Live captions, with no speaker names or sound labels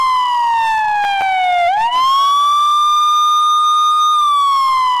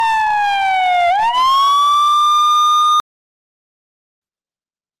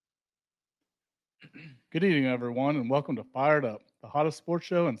Good evening, everyone, and welcome to Fired Up, the hottest sports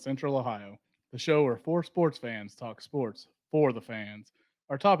show in Central Ohio. The show where four sports fans talk sports for the fans.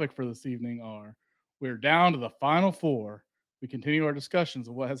 Our topic for this evening are we're down to the final four. We continue our discussions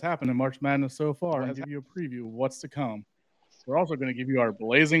of what has happened in March Madness so far and give you a preview of what's to come. We're also going to give you our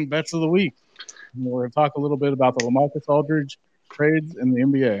blazing bets of the week. And we're going to talk a little bit about the LaMarcus Aldridge trades in the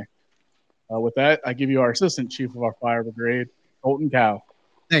NBA. With that, I give you our assistant chief of our fire brigade, Colton Cow.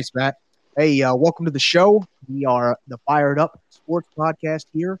 Thanks, Matt. Hey, welcome to the show. We are the Fired Up Sports Podcast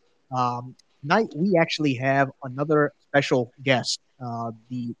here. Tonight, we actually have another special guest.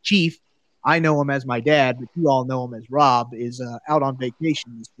 The chief, I know him as my dad, but you all know him as Rob, is out on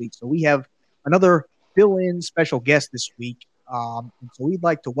vacation this week. So we have another fill-in special guest this week. And so we'd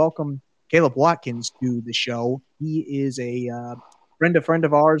like to welcome Caleb Watkins to the show. He is a friend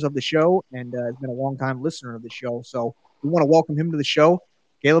of ours of the show and has been a longtime listener of the show. So we want to welcome him to the show.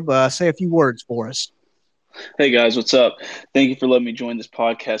 Caleb, say a few words for us. Hey guys, what's up? Thank you for letting me join this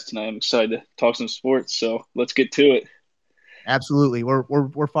podcast tonight. I'm excited to talk some sports, so let's get to it. Absolutely.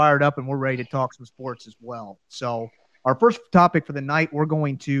 We're fired up and we're ready to talk some sports as well. So our first topic for the night, we're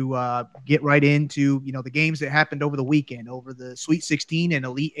going to get right into, the games that happened over the weekend, over the Sweet 16 and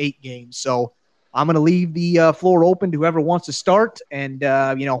Elite 8 games. So I'm going to leave the floor open to whoever wants to start. And,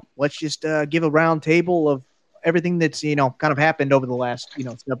 let's just give a round table of everything that's, kind of happened over the last,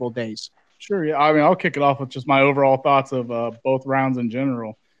 several days. Sure. Yeah. I mean, I'll kick it off with just my overall thoughts of both rounds in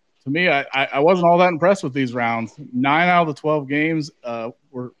general. To me, I wasn't all that impressed with these rounds. 9 out of the 12 games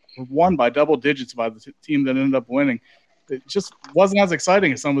were won by double digits by the team that ended up winning. It just wasn't as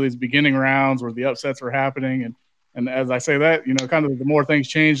exciting as some of these beginning rounds where the upsets were happening. And as I say that, kind of the more things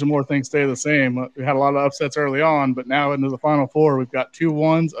change, the more things stay the same. We had a lot of upsets early on, but now into the Final Four, we've got 2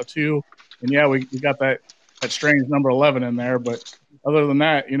 1s, a 2, and yeah, we got that strange number 11 in there. But other than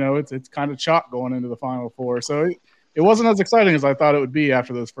that, it's kind of chalk going into the Final Four. So it wasn't as exciting as I thought it would be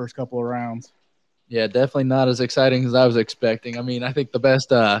after those first couple of rounds. Yeah, definitely not as exciting as I was expecting. I mean, I think the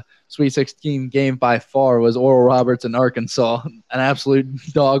best Sweet 16 game by far was Oral Roberts in Arkansas, an absolute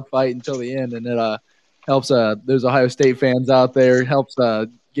dogfight until the end, and it helps those Ohio State fans out there, helps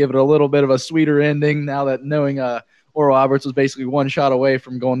give it a little bit of a sweeter ending now that knowing Oral Roberts was basically one shot away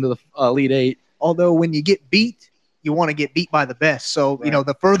from going to the Elite 8. Although when you get beat, you want to get beat by the best. So, right.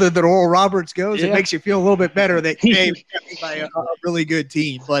 The further that Oral Roberts goes, It makes you feel a little bit better that they got beat by a really good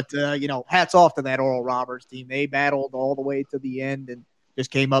team. But, hats off to that Oral Roberts team. They battled all the way to the end and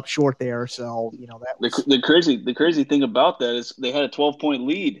just came up short there. So, that was the crazy thing about that is they had a 12-point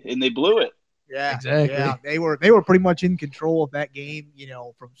lead and they blew it. Yeah, exactly. Yeah, they were pretty much in control of that game,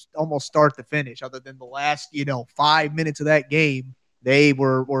 from almost start to finish. Other than the last, 5 minutes of that game, they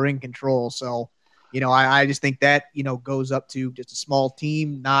were in control. So, I just think that, goes up to just a small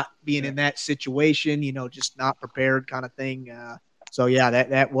team not being in that situation, just not prepared kind of thing. So, yeah,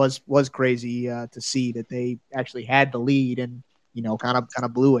 that was crazy to see that they actually had the lead and, kind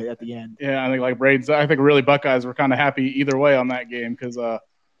of blew it at the end. Yeah, I think like Braden's, I think really Buckeyes were kind of happy either way on that game because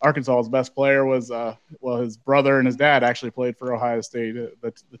Arkansas's best player was, his brother and his dad actually played for Ohio State,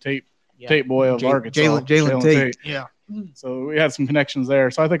 the Tate boy of Arkansas. Jalen Tate. Yeah. So we had some connections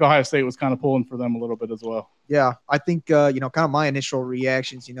there. So I think Ohio State was kind of pulling for them a little bit as well. Yeah, I think, kind of my initial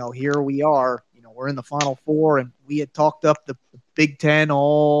reactions, here we are, we're in the Final Four, and we had talked up the Big Ten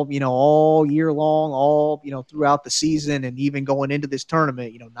all year long, all, throughout the season and even going into this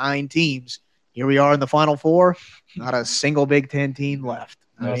tournament, 9 teams. Here we are in the Final Four, not a single Big Ten team left.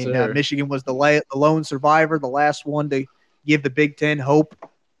 I mean, Michigan was the lone survivor, the last one to give the Big Ten hope.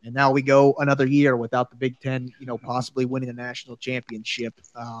 And now we go another year without the Big Ten, possibly winning the national championship.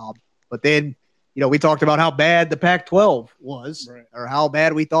 But then, we talked about how bad the Pac-12 was, right, or how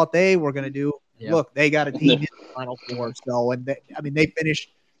bad we thought they were going to do. Yep. Look, they got a team in the Final Four. So, and they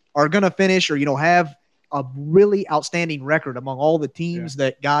are going to finish, or have a really outstanding record among all the teams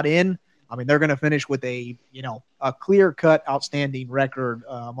that got in. I mean, they're going to finish with a clear-cut, outstanding record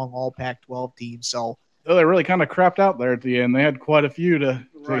among all Pac-12 teams. So. So they really kind of crapped out there at the end. They had quite a few to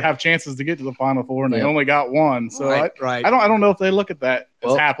have chances to get to the Final Four, and they only got one. So I don't know if they look at that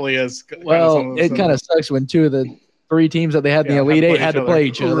as happily as well. It kind of sucks when 2 of the 3 teams that they had in the Elite 8 had to play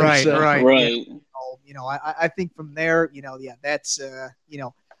each other. Right. Yeah. I think from there, that's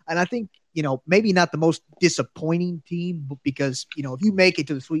and I think maybe not the most disappointing team because if you make it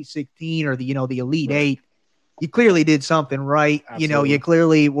to the Sweet 16 or the Elite 8. You clearly did something right. Absolutely. You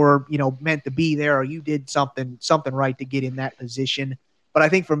clearly were, meant to be there, or you did something right to get in that position. But I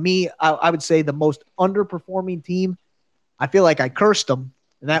think for me, I would say the most underperforming team, I feel like I cursed them,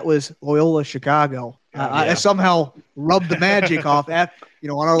 and that was Loyola Chicago. I somehow rubbed the magic off. On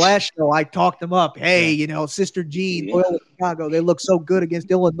our last show, I talked them up. Hey, Sister Jean, Loyola Chicago, they look so good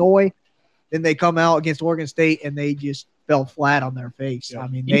against Illinois. Then they come out against Oregon State and they just fell flat on their face. Yeah. I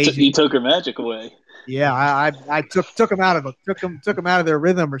mean, you took her magic away. Yeah, I took them out of took them out of their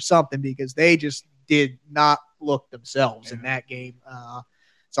rhythm or something because they just did not look themselves in that game.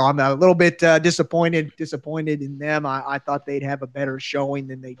 So I'm a little bit disappointed in them. I thought they'd have a better showing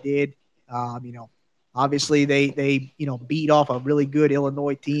than they did. Obviously they beat off a really good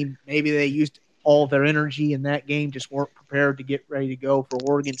Illinois team. Maybe they used all their energy in that game, just weren't prepared to get ready to go for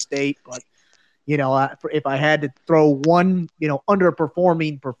Oregon State. But if I had to throw one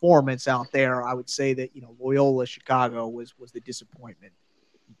underperforming performance out there, I would say that Loyola Chicago was the disappointment.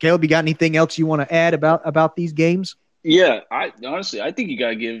 Caleb, you got anything else you want to add about these games? Yeah, I think you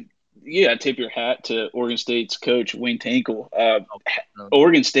gotta tip your hat to Oregon State's coach Wayne Tinkle.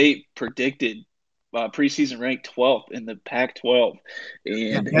 Oregon State predicted preseason ranked 12th in the Pac-12,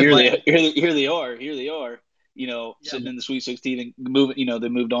 and here they are. Sitting in the Sweet 16 and moving. They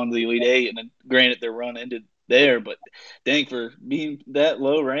moved on to the Elite Eight, and then granted their run ended there, but dang, for being that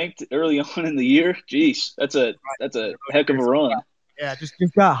low ranked early on in the year, geez, that's a heck of a run. Yeah, just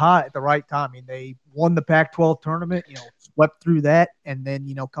got hot at the right time. I mean, they won the Pac-12 tournament, swept through that, and then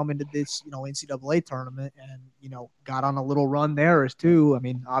come into this NCAA tournament and got on a little run there as too. I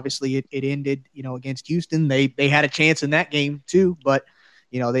mean, obviously it ended against Houston. They had a chance in that game too, but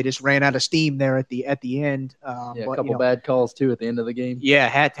they just ran out of steam there at the end. A couple bad calls too at the end of the game. Yeah,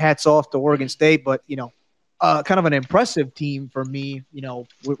 hats off to Oregon State, but kind of an impressive team for me.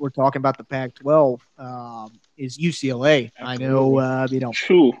 We're talking about the Pac-12 is UCLA. Absolutely. I know,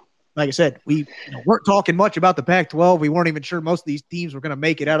 True. Like I said, we weren't talking much about the Pac-12. We weren't even sure most of these teams were going to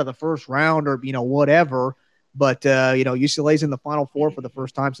make it out of the first round or whatever. But UCLA's in the Final Four for the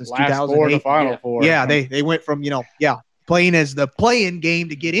first time since 2008. The Final Four. Yeah, they went from playing as the play-in game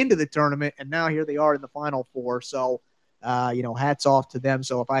to get into the tournament, and now here they are in the Final Four. So, hats off to them.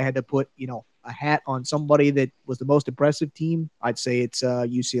 So if I had to put a hat on somebody that was the most impressive team, I'd say it's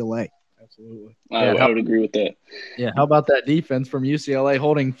UCLA. Absolutely. I would agree with that. Yeah, how about that defense from UCLA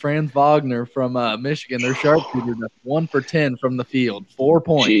holding Franz Wagner from Michigan? Their sharpshooter, 1 for 10 from the field, 4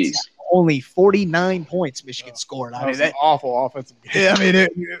 points. Jeez. Only 49 points Michigan scored. I mean, that's awful offensive game. Yeah, I mean,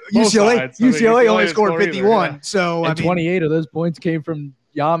 UCLA only scored 51. Either, yeah. So and 28 of those points came from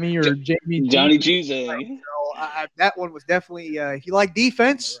Johnny Juzang. So that one was definitely if you like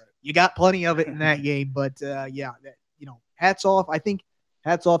defense, you got plenty of it in that game. But hats off. I think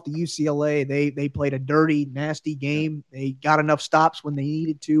hats off to UCLA. They played a dirty, nasty game. They got enough stops when they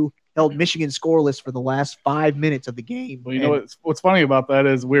needed to. Held Michigan scoreless for the last 5 minutes of the game. Well, what's funny about that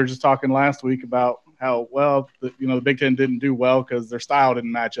is we were just talking last week about how the Big Ten didn't do well because their style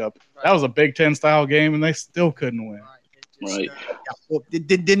didn't match up. Right. That was a Big Ten style game, and they still couldn't win. Right.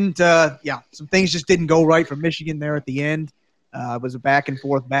 Some things just didn't go right for Michigan there at the end. It was a back and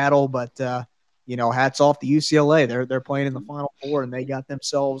forth battle, but hats off to UCLA. They're playing in the Final Four, and they got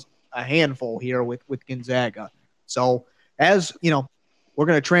themselves a handful here with Gonzaga. So as we're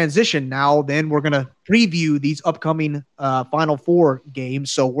going to transition now. Then we're going to preview these upcoming Final Four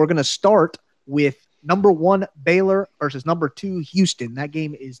games. So we're going to start with number 1 Baylor versus number 2 Houston. That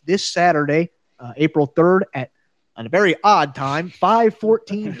game is this Saturday, April 3rd at a very odd time,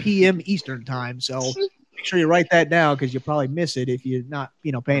 5:14 p.m. Eastern time. So make sure you write that down because you'll probably miss it if you're not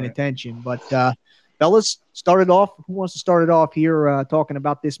paying attention. But fellas, start it off. Who wants to start it off here talking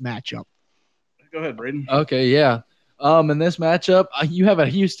about this matchup? Go ahead, Braden. Okay, yeah. In this matchup, you have a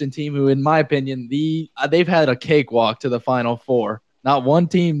Houston team who, in my opinion, they've had a cakewalk to the Final Four. Not one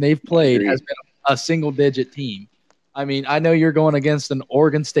team they've played has been a single-digit team. I mean, I know you're going against an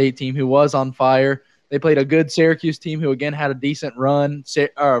Oregon State team who was on fire. They played a good Syracuse team who, again, had a decent run.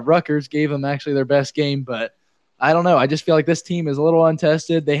 Rutgers gave them actually their best game, but I don't know. I just feel like this team is a little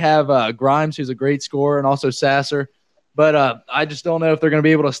untested. They have Grimes, who's a great scorer, and also Sasser. But I just don't know if they're going to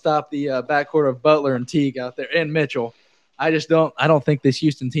be able to stop the backcourt of Butler and Teague out there and Mitchell. I don't think this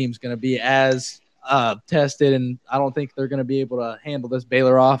Houston team is going to be as tested, and I don't think they're going to be able to handle this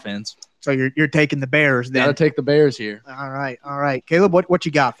Baylor offense. So you're taking the Bears then? Got to take the Bears here. All right. Caleb, what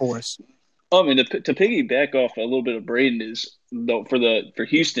you got for us? I mean, to piggyback off a little bit of Braden is for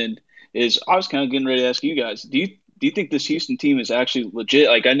Houston is I was kind of getting ready to ask you guys, do you think this Houston team is actually legit?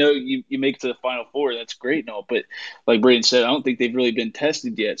 Like, I know you make it to the Final Four. That's great and all. But like Braden said, I don't think they've really been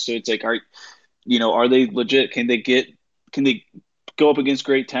tested yet. So it's like, are they legit? Can they go up against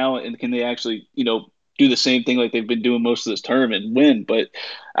great talent? And can they actually, do the same thing like they've been doing most of this term and win? But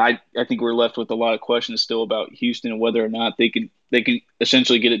I think we're left with a lot of questions still about Houston and whether or not they can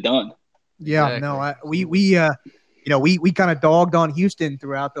essentially get it done. Yeah, Exactly. we kind of dogged on Houston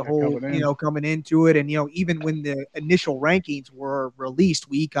throughout the whole, coming in. coming into it. And, even when the initial rankings were released,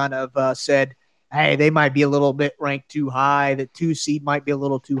 we kind of said, hey, they might be a little bit ranked too high. The 2 seed might be a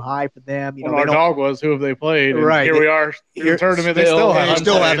little too high for them. Well, our dog was who have they played? And Right. here we are in the tournament. They still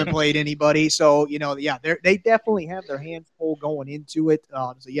haven't played anybody. So, they definitely have their hands full going into it.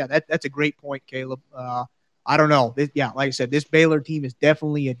 That's a great point, Caleb. I don't know. Like I said, this Baylor team is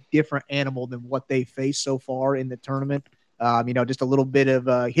definitely a different animal than what they faced so far in the tournament. Just a little bit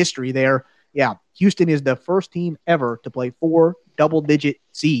of history there. Yeah, Houston is the first team ever to play 4 double-digit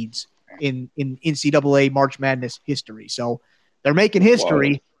seeds in NCAA March Madness history. So they're making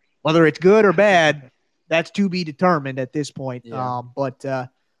history. Wow. Whether it's good or bad, that's to be determined at this point. Yeah. But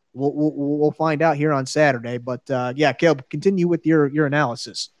we'll find out here on Saturday. But Caleb, continue with your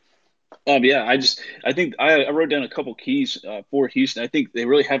analysis. I think I wrote down a couple keys for Houston. I think they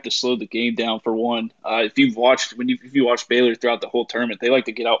really have to slow the game down for one. If you watch Baylor throughout the whole tournament, they like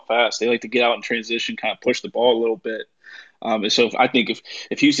to get out fast. They like to get out in transition, kind of push the ball a little bit. And so I think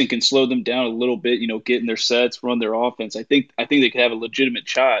if Houston can slow them down a little bit, get in their sets, run their offense, I think they could have a legitimate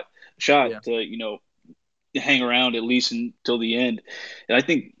shot to hang around at least until the end. And I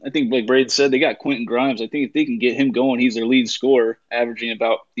think like Braden said, they got Quentin Grimes. I think if they can get him going, he's their lead scorer, averaging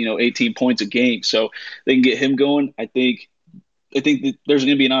about 18 points a game. So they can get him going. I think that there's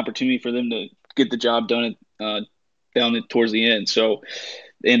going to be an opportunity for them to get the job done towards the end. So,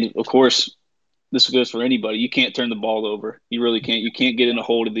 and of course, this goes for anybody. You can't turn the ball over. You really can't. You can't get in a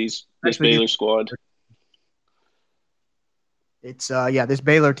hold of this Baylor squad. It's this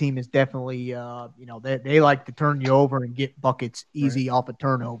Baylor team is definitely they like to turn you over and get buckets easy off of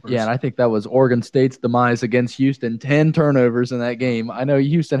turnovers. Yeah, and I think that was Oregon State's demise against Houston. 10 turnovers in that game. I know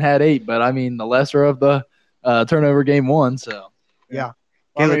Houston had 8, but I mean the lesser of the turnover game won. So yeah.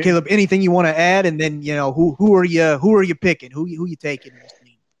 Caleb, anything you want to add? And then who are you picking? Who you taking in this team?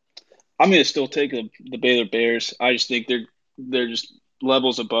 I'm going to still take the Baylor Bears. I just think they're just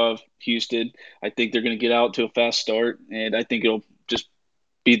levels above Houston. I think they're going to get out to a fast start, and I think it'll just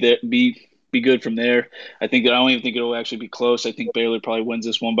be good from there. I don't even think it'll actually be close. I think Baylor probably wins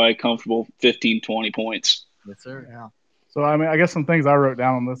this one by a comfortable 15, 20 points. Yes, sir. Yeah. So, I guess some things I wrote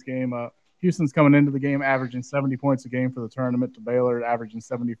down on this game. Houston's coming into the game averaging 70 points a game for the tournament, to Baylor averaging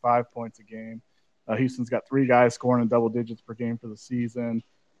 75 points a game. Houston's got 3 guys scoring in double digits per game for the season.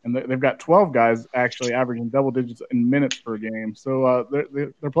 And they've got 12 guys actually averaging double digits in minutes per game. So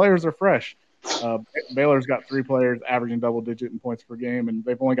their players are fresh. Baylor's got 3 players averaging double digit in points per game, and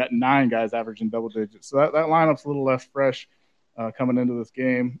they've only got 9 guys averaging double digits. So that lineup's a little less fresh coming into this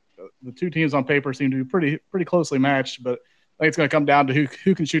game. The 2 teams on paper seem to be pretty closely matched, but I think it's going to come down to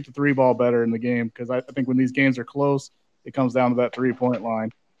who can shoot the 3 ball better in the game, because I think when these games are close, it comes down to that 3-point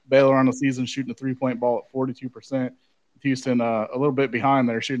line. Baylor on the season shooting a 3-point ball at 42%. Houston a little bit behind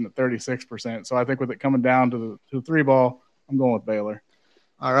there, shooting at 36%. So I think with it coming down to the 3 ball, I'm going with Baylor.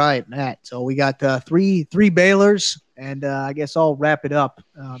 All right, Matt. So we got three Baylors, and I guess I'll wrap it up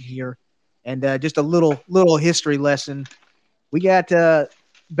here. And just a little history lesson. We got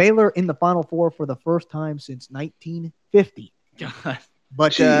Baylor in the Final Four for the first time since 1950. God.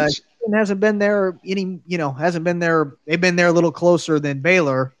 But hasn't been there hasn't been there. They've been there a little closer than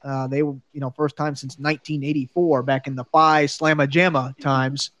Baylor. They were, first time since 1984, back in the Phi Slamma Jamma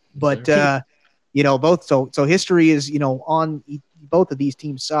times. But both. So history is on both of these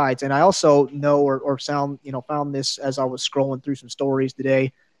teams' sides. And I also know or found this as I was scrolling through some stories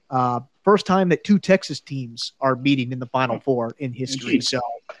today. First time that 2 Texas teams are meeting in the Final Four in history. So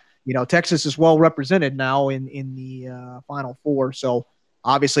Texas is well represented now in the Final Four. So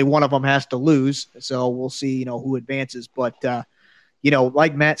obviously one of them has to lose. So we'll see who advances. But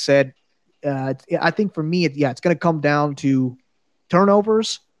like Matt said, I think for me, it's going to come down to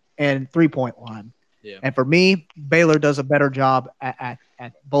turnovers and 3-point line. Yeah. And for me, Baylor does a better job at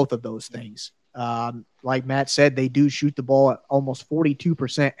both of those things. Like Matt said, they do shoot the ball at almost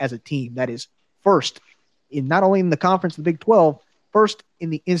 42% as a team. That is first in not only in the conference, the Big 12, first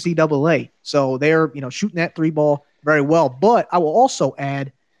in the NCAA. So they're shooting that 3 ball very well. But I will also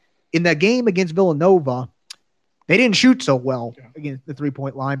add, in that game against Villanova, they didn't shoot so well against the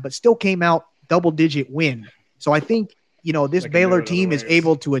 3-point line, but still came out double-digit win. So I think this Baylor team is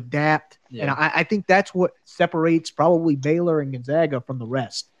able to adapt. Yeah. And I think that's what separates probably Baylor and Gonzaga from the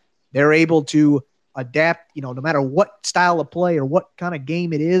rest. They're able to adapt, no matter what style of play or what kind of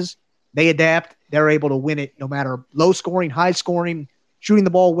game it is, they adapt. They're able to win it no matter low scoring, high scoring, shooting the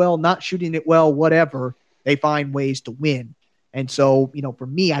ball well, not shooting it well, whatever. They find ways to win. And so, for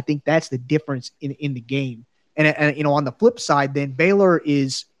me, I think that's the difference in the game. And on the flip side, then Baylor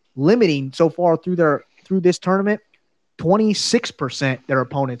is limiting so far through this tournament. 26% their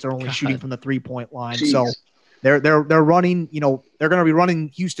opponents are only shooting from the 3-point line. Jeez. So they're running, they're going to be running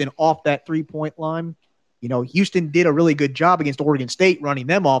Houston off that 3-point line. Houston did a really good job against Oregon State running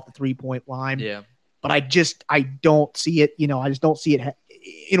them off the 3-point line. Yeah. But I don't see it. I just don't see it.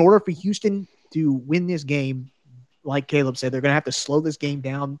 In order for Houston to win this game, like Caleb said, they're going to have to slow this game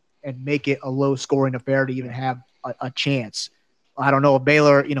down and make it a low scoring affair to even have a chance. I don't know if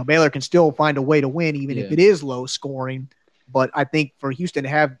Baylor can still find a way to win, even if it is low scoring. But I think for Houston to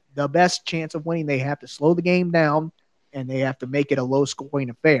have the best chance of winning, they have to slow the game down and they have to make it a low scoring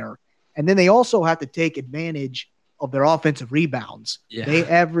affair. And then they also have to take advantage of their offensive rebounds. Yeah. They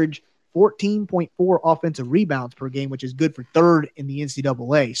average 14.4 offensive rebounds per game, which is good for third in the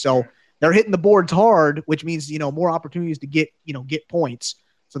NCAA. So they're hitting the boards hard, which means, more opportunities to get points.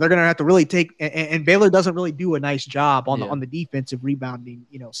 So they're going to have to really take, and Baylor doesn't really do a nice job on the defensive rebounding,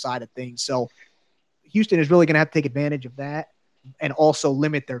 side of things. So Houston is really going to have to take advantage of that and also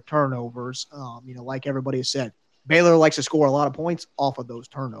limit their turnovers. Like everybody has said, Baylor likes to score a lot of points off of those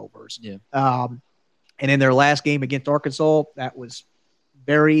turnovers. Yeah. And in their last game against Arkansas, that was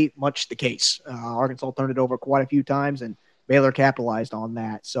very much the case. Arkansas turned it over quite a few times, and Baylor capitalized on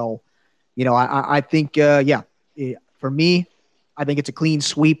that. So, I think, for me, I think it's a clean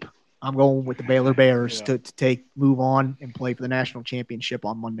sweep. I'm going with the Baylor Bears to move on and play for the national championship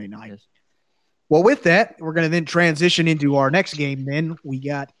on Monday night. Yes. Well, with that, we're going to then transition into our next game. Then we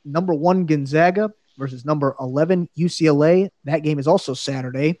got number 1 Gonzaga versus number 11 UCLA. That game is also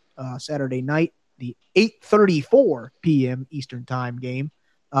Saturday night, the 8:34 p.m. Eastern time game.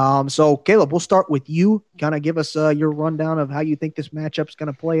 So, Caleb, we'll start with you. Kind of give us your rundown of how you think this matchup is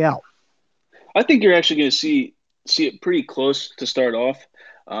going to play out. I think you're actually going to see it pretty close to start off.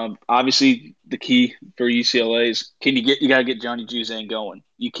 Obviously, the key for UCLA is you got to get Johnny Juzang going.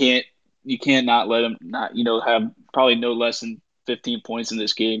 You can't not let him have probably no less than 15 points in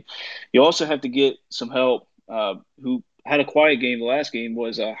this game. You also have to get some help. Who had a quiet game the last game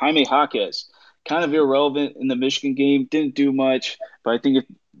was Jaime Jaquez. Kind of irrelevant in the Michigan game, didn't do much, but I think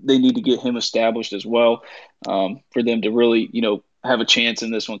they need to get him established as well for them to really, have a chance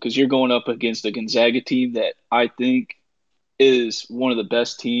in this one, because you're going up against a Gonzaga team that I think is one of the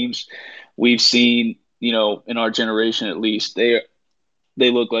best teams we've seen, in our generation at least. They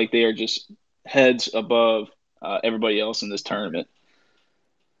look like they are just heads above everybody else in this tournament.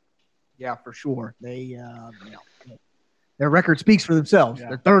 Yeah, for sure. They, their record speaks for themselves. Yeah.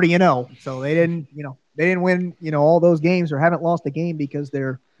 They're 30-0, so they didn't win, all those games or haven't lost a game because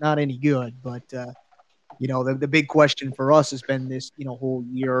they're not any good. But the big question for us has been this, whole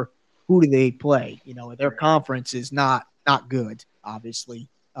year: who do they play? Their conference is not good, obviously.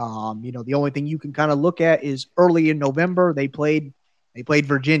 The only thing you can kind of look at is early in November they played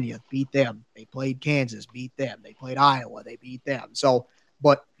Virginia, beat them. They played Kansas, beat them. They played Iowa, they beat them. So,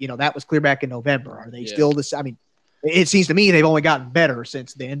 but that was clear back in November. Are they still this? I mean, it seems to me they've only gotten better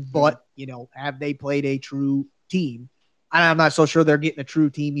since then. But have they played a true team? I'm not so sure they're getting a true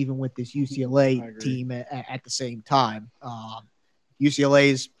team even with this UCLA team at the same time. UCLA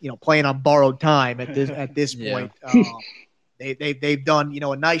is playing on borrowed time at this point. They've done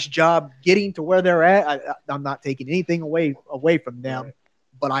a nice job getting to where they're at. I'm not taking anything away from them,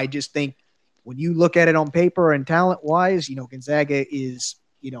 but I just think when you look at it on paper and talent wise, Gonzaga is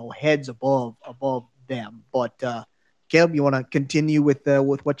heads above them. But Caleb, you want to continue with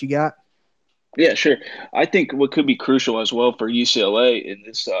what you got? Yeah, sure. I think what could be crucial as well for UCLA in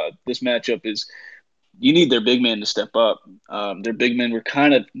this matchup is you need their big man to step up. Their big men were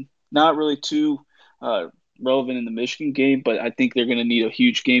kind of not really too relevant in the Michigan game, but I think they're going to need a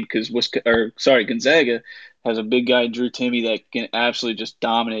huge game because Gonzaga has a big guy, Drew Timme, that can absolutely just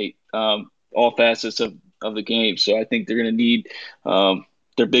dominate all facets of the game. So I think they're going to need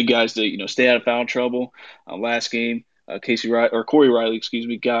their big guys to stay out of foul trouble. Last game, Corey Riley,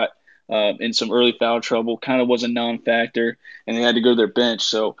 got in some early foul trouble, kind of was a non-factor, and they had to go to their bench.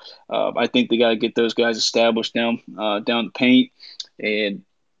 So I think they got to get those guys established down the paint and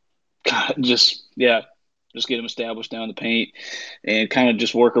just get them established down the paint and kind of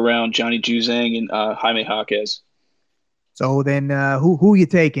just work around Johnny Juzang and Jaime Jaquez. So then who are you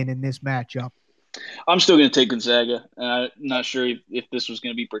taking in this matchup? I'm still going to take Gonzaga. I'm not sure if this was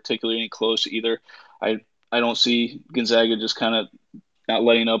going to be particularly close either. I don't see Gonzaga just kind of not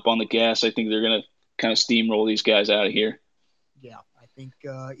letting up on the gas. I think they're going to kind of steamroll these guys out of here. Yeah, I think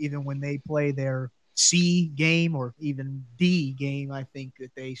even when they play their C game or even D game, I think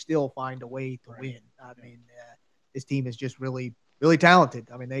that they still find a way to win. I mean, this team is just really, really talented.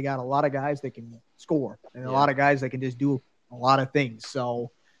 I mean, they got a lot of guys that can score and a lot of guys that can just do a lot of things.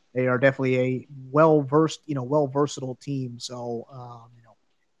 So they are definitely a well-versed, well-versatile team. So,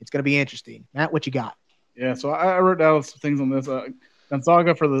 it's going to be interesting. Matt, what you got? Yeah, so I wrote down some things on this.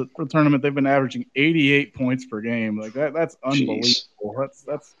 Gonzaga for the tournament, they've been averaging 88 points per game. Like that's unbelievable. Jeez.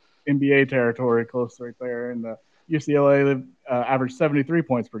 That's NBA territory, close right there. And UCLA they've averaged 73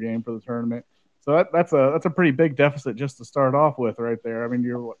 points per game for the tournament. So that's a pretty big deficit just to start off with, right there. I mean,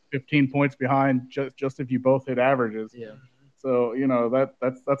 you're 15 points behind just if you both hit averages. Yeah. So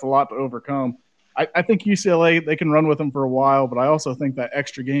that's a lot to overcome. I think UCLA, they can run with them for a while, but I also think that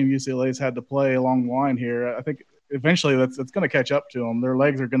extra game UCLA's had to play along the line here, I think eventually it's going to catch up to them. Their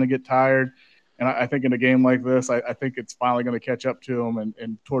legs are going to get tired. And I think in a game like this, I think it's finally going to catch up to them.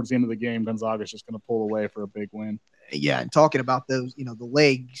 And towards the end of the game, Gonzaga's just going to pull away for a big win. Yeah, and talking about those, the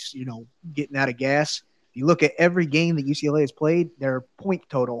legs, getting out of gas. If you look at every game that UCLA has played, their point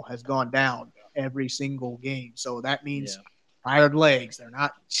total has gone down every single game. So that means tired legs. They're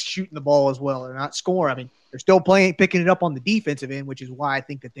not shooting the ball as well. They're not scoring. I mean, they're still picking it up on the defensive end, which is why I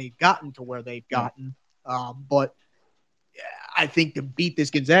think that they've gotten to where they've gotten. But I think to beat this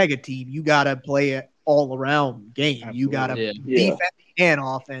Gonzaga team, you got to play an all-around game. Absolutely. You got to defense and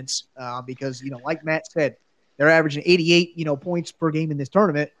offense because, like Matt said, they're averaging 88, points per game in this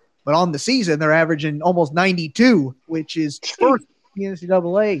tournament. But on the season, they're averaging almost 92, which is first in the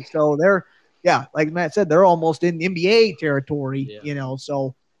NCAA. So they're like Matt said, they're almost in NBA territory,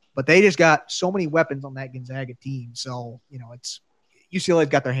 so but they just got so many weapons on that Gonzaga team. So, it's UCLA's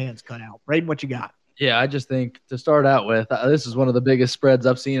got their hands cut out. Braden, what you got? Yeah, I just think to start out with, this is one of the biggest spreads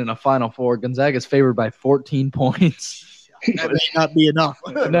I've seen in a Final Four. Gonzaga's favored by 14 points. That may not be enough.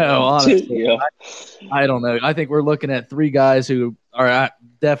 No, honestly. I don't know. I think we're looking at three guys who are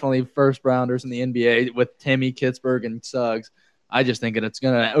definitely first rounders in the NBA with Timmy, Kitzberg, and Suggs. I just think that it's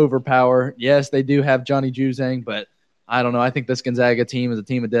going to overpower. Yes, they do have Johnny Juzang, but I don't know. I think this Gonzaga team is a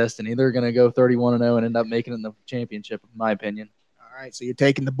team of destiny. They're going to go 31-0 and end up making it in the championship, in my opinion. All right, so you're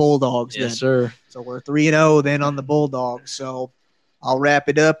taking the Bulldogs then. Yes, sir. So we're 3-0 then on the Bulldogs. So I'll wrap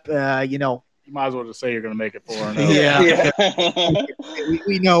it up. You might as well just say you're going to make it 4-0.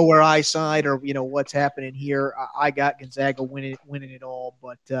 We know where I side or, what's happening here. I got Gonzaga winning it all,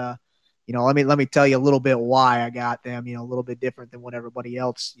 but let me tell you a little bit why I got them, a little bit different than what everybody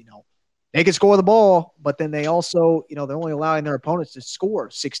else, they can score the ball, but then they also, they're only allowing their opponents to score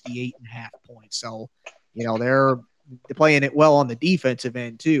 68.5 points. So, they're playing it well on the defensive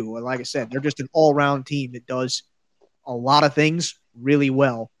end too. Like I said, they're just an all-around team that does a lot of things really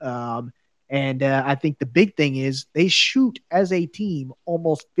well. And I think the big thing is they shoot as a team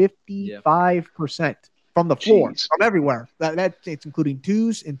almost 55% from the floor, from everywhere. That's including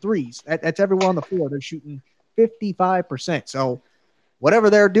twos and threes. That's everywhere on the floor. They're shooting 55%. So whatever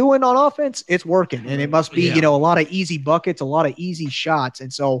they're doing on offense, it's working. And it must be, a lot of easy buckets, a lot of easy shots.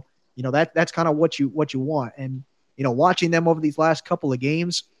 And so, that's kind of what you want. And, watching them over these last couple of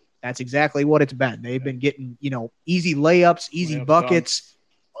games, that's exactly what it's been. They've been getting, easy layups, easy buckets,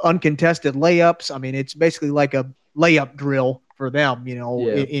 uncontested layups. I mean, it's basically like a layup drill for them,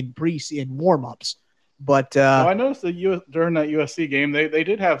 in warm-ups. But I noticed that during that USC game, they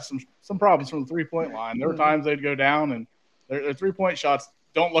did have some problems from the three-point line. There were times they'd go down, and their three-point shots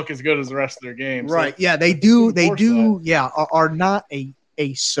don't look as good as the rest of their game. Right? So they do. They do. Yeah, are not a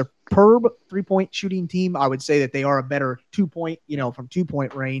superb three-point shooting team. I would say that they are a better 2-point, from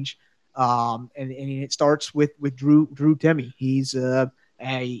 2-point range. And it starts with Drew Timme. He's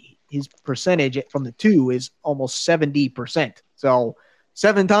his percentage from the two is almost 70%. So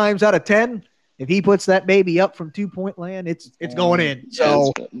 7 times out of 10, if he puts that baby up from 2-point land, it's going in.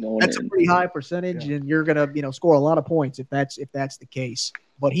 So that's a pretty high percentage, and you're gonna score a lot of points if that's the case.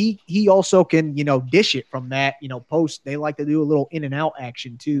 But he also can dish it from that post. They like to do a little in and out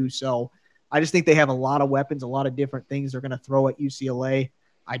action too. So I just think they have a lot of weapons, a lot of different things they're gonna throw at UCLA.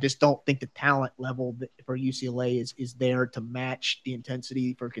 I just don't think the talent level for UCLA is there to match the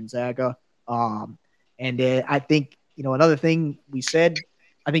intensity for Gonzaga. I think, another thing we said,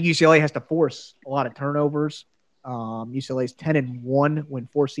 I think UCLA has to force a lot of turnovers. UCLA is 10-1 when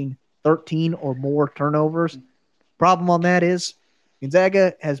forcing 13 or more turnovers. Problem on that is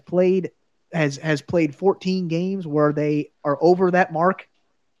Gonzaga has played 14 games where they are over that mark.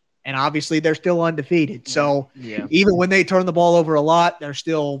 And obviously they're still undefeated. So even when they turn the ball over a lot, they're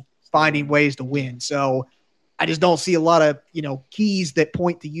still finding ways to win. So I just don't see a lot of, keys that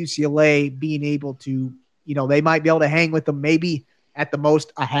point to UCLA being able to, they might be able to hang with them maybe at the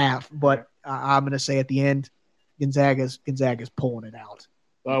most a half. But I'm going to say at the end, Gonzaga's pulling it out.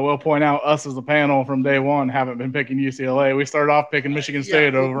 I will point out us as a panel from day one haven't been picking UCLA. We started off picking Michigan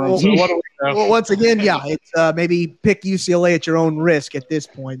State over them. So what do we know? Well, once again, it's maybe pick UCLA at your own risk at this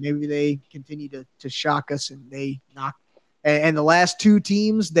point. Maybe they continue to shock us and they knock. And the last two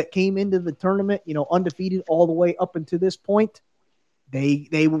teams that came into the tournament, undefeated all the way up until this point,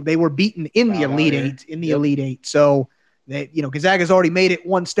 they were beaten in the Elite Eight. Elite Eight. So Gonzaga's already made it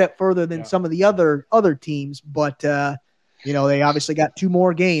one step further than some of the other teams, but they obviously got two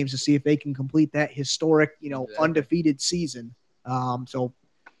more games to see if they can complete that historic, undefeated season. So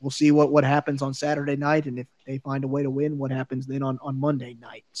we'll see what happens on Saturday night, and if they find a way to win, what happens then on Monday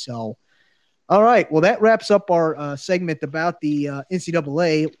night. So, all right. Well, that wraps up our segment about the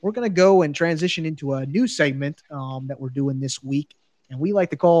NCAA. We're going to go and transition into a new segment that we're doing this week, and we like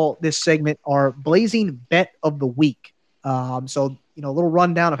to call this segment our Blazing Bet of the Week. So, a little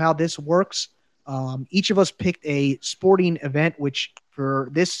rundown of how this works. Each of us picked a sporting event, which for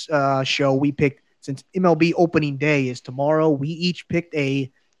this show we picked, since MLB opening day is tomorrow, we each picked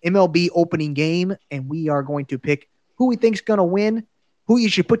a MLB opening game, and we are going to pick who we think's going to win, who you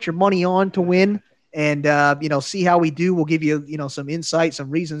should put your money on to win, and see how we do. We'll give you some insight, some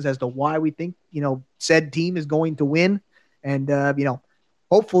reasons as to why we think said team is going to win, and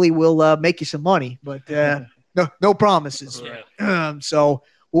hopefully we'll make you some money, but no promises. Right. So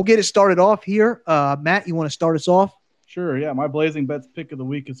we'll get it started off here. Matt, you want to start us off? Sure, yeah. My Blazing Bets pick of the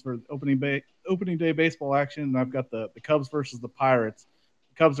week is for opening day baseball action, and I've got the Cubs versus the Pirates.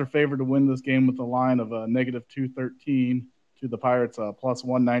 The Cubs are favored to win this game with a line of negative 213 to the Pirates plus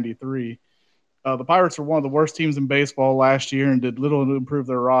 193. The Pirates were one of the worst teams in baseball last year and did little to improve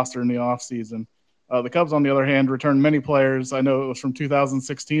their roster in the offseason. The Cubs, on the other hand, returned many players. I know it was from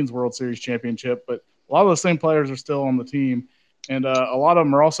 2016's World Series championship, but a lot of those same players are still on the team. And a lot of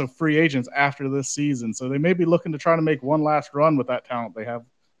them are also free agents after this season. So they may be looking to try to make one last run with that talent they have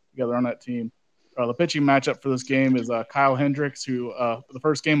together on that team. The pitching matchup for this game is Kyle Hendricks, who the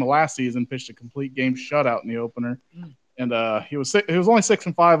first game of last season pitched a complete game shutout in the opener. And he was only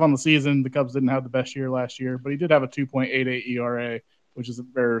 6-5 on the season. The Cubs didn't have the best year last year, but he did have a 2.88 ERA, which is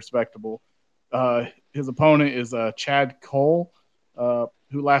very respectable. His opponent is Chad Cole,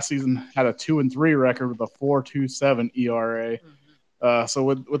 who last season had a 2-3 record with a 4.27 ERA. So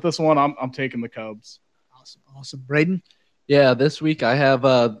with this one, I'm taking the Cubs. Awesome. Braden? Yeah, this week I have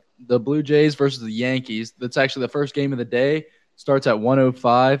the Blue Jays versus the Yankees. That's actually the first game of the day. Starts at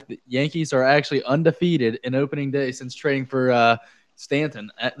 1:05. The Yankees are actually undefeated in opening day since trading for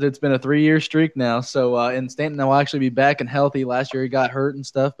Stanton. It's been a 3-year streak now. So, and Stanton will actually be back and healthy. Last year he got hurt and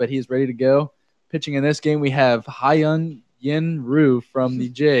stuff, but he's ready to go. Pitching in this game, we have Hyun Yin Ryu from the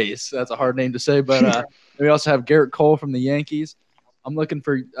Jays. That's a hard name to say, but we also have Garrett Cole from the Yankees. I'm looking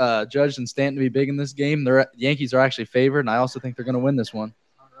for Judge and Stanton to be big in this game. The Yankees are actually favored, and I also think they're going to win this one.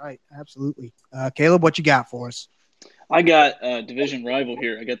 All right, absolutely. Caleb, what you got for us? I got a division rival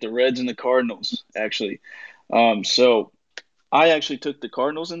here. I got the Reds and the Cardinals, actually. So I actually took the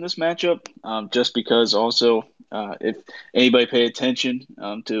Cardinals in this matchup just because also if anybody paid attention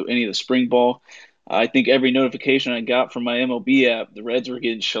to any of the spring ball, I think every notification I got from my MLB app, the Reds were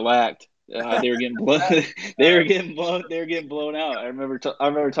getting shellacked. They were getting blown. They were getting blown out. I remember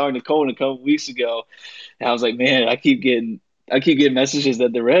talking to Colin a couple weeks ago, and I was like, man, I keep getting messages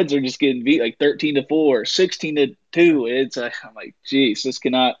that the Reds are just getting beat like 13-4, 16-2. It's I'm like, geez, this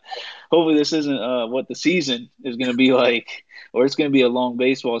cannot. Hopefully, this isn't what the season is going to be like, or it's going to be a long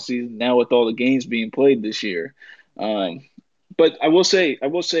baseball season now with all the games being played this year. But I will say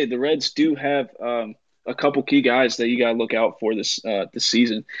the Reds do have a couple key guys that you got to look out for this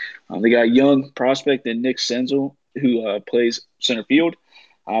season. They got a young prospect in Nick Senzel, who plays center field.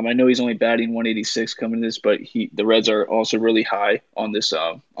 I know he's only batting 186 coming in this, but the Reds are also really high on this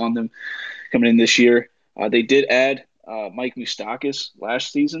on them coming in this year. They did add Mike Moustakas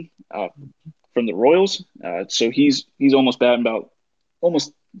last season from the Royals, so he's almost batting about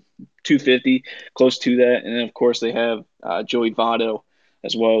almost 250, close to that. And then of course they have Joey Votto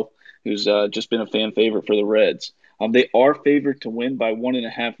as well, who's just been a fan favorite for the Reds. They are favored to win by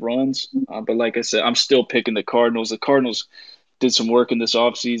 1.5 runs, but like I said, I'm still picking the Cardinals. The Cardinals did some work in this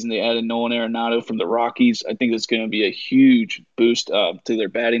offseason. They added Nolan Arenado from the Rockies. I think it's going to be a huge boost to their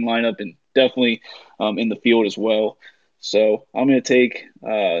batting lineup and definitely in the field as well. So I'm going to take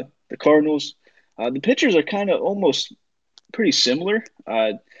the Cardinals. The pitchers are kind of almost pretty similar.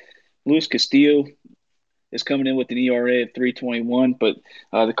 Luis Castillo is coming in with an ERA of 3.21, but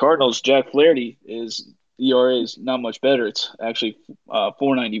the Cardinals, Jack Flaherty, ERA is not much better. It's actually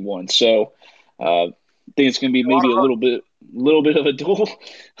 4.91. So I think it's going to be maybe a little bit of a duel,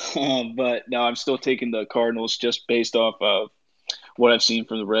 but no, I'm still taking the Cardinals just based off of what I've seen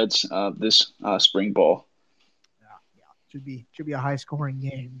from the Reds this spring ball. Should be a high scoring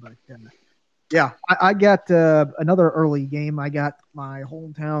game, but yeah, I got another early game. I got my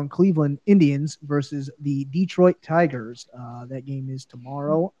hometown Cleveland Indians versus the Detroit Tigers. That game is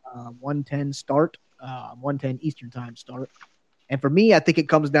tomorrow, 1:10 start, 1:10 Eastern time start. And for me, I think it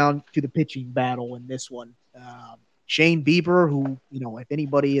comes down to the pitching battle in this one. Shane Bieber, who, if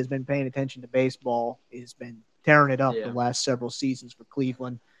anybody has been paying attention to baseball, has been tearing it up the last several seasons for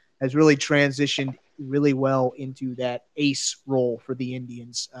Cleveland, has really transitioned really well into that ace role for the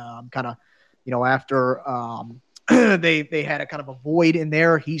Indians. Kind of, after they had a kind of a void in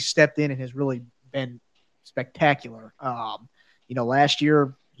there, he stepped in and has really been spectacular. Last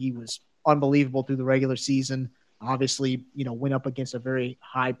year he was unbelievable through the regular season. Obviously, went up against a very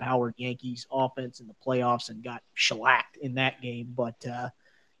high-powered Yankees offense in the playoffs and got shellacked in that game. But,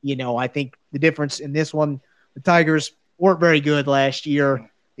 I think the difference in this one, the Tigers weren't very good last year.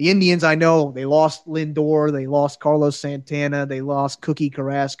 The Indians, I know, they lost Lindor, they lost Carlos Santana, they lost Cookie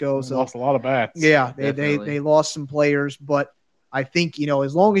Carrasco. So lost a lot of bats. Yeah, they lost some players, but I think,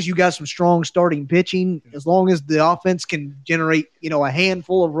 as long as you got some strong starting pitching, as long as the offense can generate, a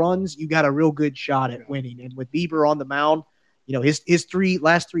handful of runs, you got a real good shot at winning. And with Bieber on the mound, his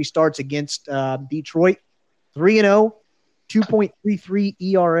last three starts against Detroit, 3-0, 2.33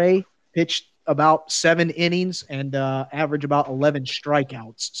 ERA, pitched about 7 innings and average about 11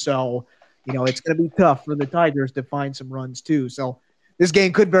 strikeouts. So, it's going to be tough for the Tigers to find some runs too. So this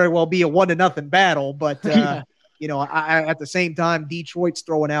game could very well be a 1-0 battle, but at the same time, Detroit's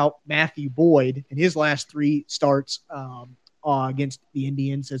throwing out Matthew Boyd, and his last 3 starts against the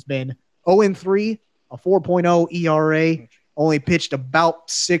Indians has been 0-3, a 4.0 ERA, only pitched about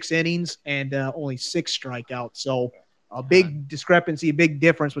 6 innings, and only 6 strikeouts. So a big discrepancy, a big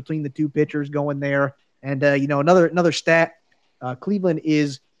difference between the two pitchers going there. And, another stat, Cleveland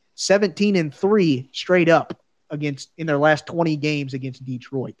is 17-3 straight up in their last 20 games against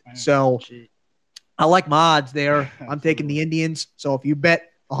Detroit. So I like my odds there. I'm taking the Indians. So if you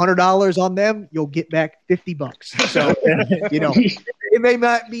bet $100 on them, you'll get back $50. So, it may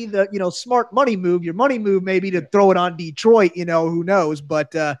not be the, smart money move. Your money move may be to throw it on Detroit, who knows.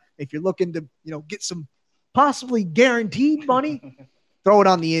 But if you're looking to, get some possibly guaranteed money, throw it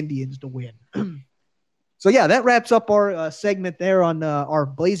on the Indians to win. So, yeah, that wraps up our segment there on our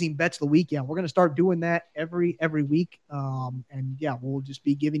Blazing Bets of the Weekend. We're going to start doing that every week. And, yeah, we'll just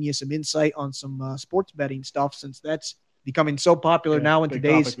be giving you some insight on some sports betting stuff since that's becoming so popular now in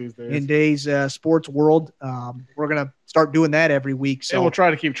today's sports world. We're going to start doing that every week. So we'll try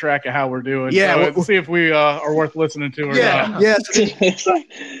to keep track of how we're doing. Yeah. So we'll see if we are worth listening to or not. Yes.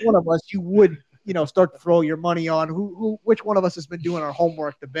 One of us you would – start to throw your money on which one of us has been doing our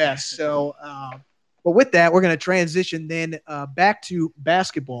homework the best. So, but with that, we're going to transition then back to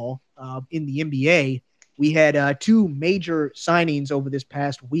basketball in the NBA. We had 2 major signings over this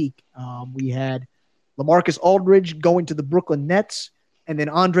past week. We had LaMarcus Aldridge going to the Brooklyn Nets, and then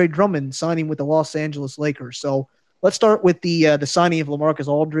Andre Drummond signing with the Los Angeles Lakers. So let's start with the signing of LaMarcus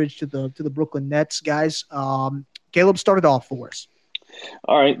Aldridge to the Brooklyn Nets, guys. Caleb started off for us.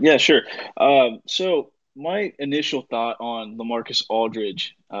 All right. Yeah, sure. So my initial thought on LaMarcus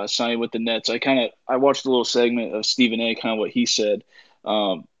Aldridge signing with the Nets, I watched a little segment of Stephen A., kind of what he said.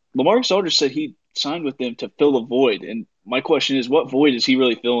 LaMarcus Aldridge said he signed with them to fill a void. And my question is, what void is he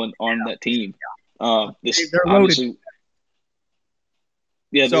really filling on that team? They're loaded.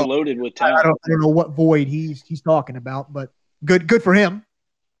 Yeah, they're loaded with talent. I don't know what void he's talking about, but good for him.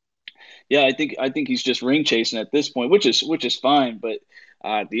 Yeah, I think he's just ring chasing at this point, which is fine. But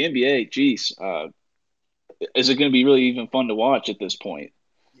the NBA, geez, is it going to be really even fun to watch at this point?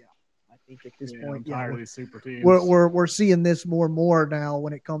 Yeah, I think at this point, these super teams. We're seeing this more and more now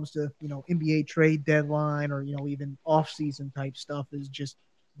when it comes to NBA trade deadline or even off season type stuff is just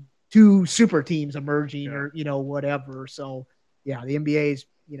 2 super teams emerging or whatever. So yeah, the NBA is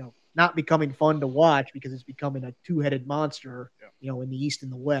not becoming fun to watch because it's becoming a 2-headed monster, in the East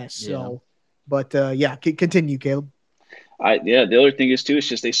and the West. Yeah. So, but continue, Caleb. The other thing is too, it's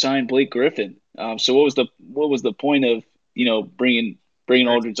just they signed Blake Griffin. So what was the point of bringing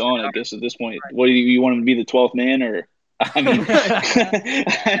Aldridge on? I guess at this point, what do you want him to be the 12th man or? I mean, to me,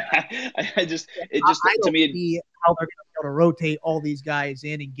 how they're going to be able to rotate all these guys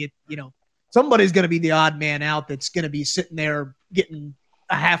in and get somebody's going to be the odd man out that's going to be sitting there getting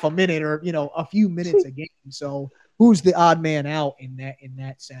a half a minute or a few minutes a game. So who's the odd man out in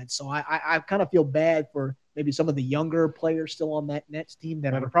that sense? So I kind of feel bad for maybe some of the younger players still on that Nets team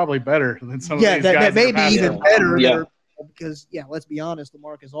that are probably better than some of these guys. That may be even better. Yeah. because, let's be honest,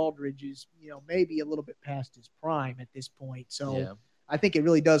 LaMarcus Aldridge is, maybe a little bit past his prime at this point. So I think it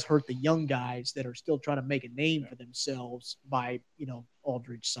really does hurt the young guys that are still trying to make a name for themselves by,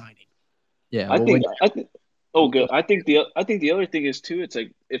 Aldridge signing. Yeah, I think. Oh, good. I think the other thing is too. It's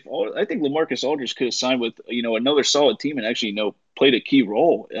like I think LaMarcus Aldridge could have signed with another solid team and actually played a key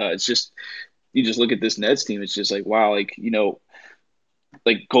role. It's just you just look at this Nets team. It's just like wow,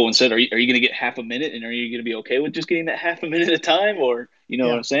 like Colin said, are you going to get half a minute, and are you going to be okay with just getting that half a minute at a time, or what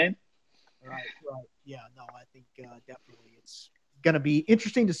I'm saying? Right. Yeah, no, I think definitely it's going to be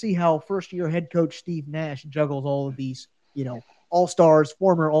interesting to see how first-year head coach Steve Nash juggles all of these, all-stars,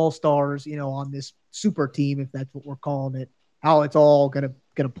 former all-stars, on this super team, if that's what we're calling it, how it's all going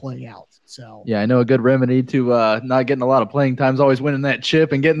to play out. So yeah, I know a good remedy to not getting a lot of playing time is always winning that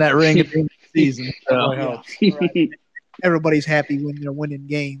chip and getting that ring at the end of the season. So. Right. Everybody's happy when they're winning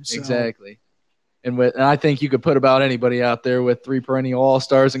games. So. Exactly. And I think you could put about anybody out there with 3 perennial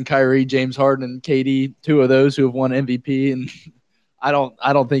all-stars and Kyrie, James Harden, and KD, 2 of those who have won MVP. And I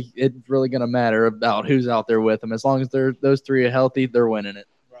don't think it's really going to matter about who's out there with them. As long as those 3 are healthy, they're winning it.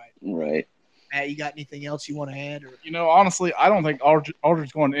 Right. Matt, you got anything else you want to add? Or? Honestly, I don't think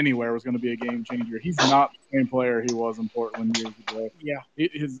Aldridge going anywhere was going to be a game changer. He's not the same player he was in Portland years ago. Yeah.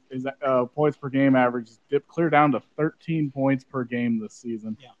 His points per game average dipped clear down to 13 points per game this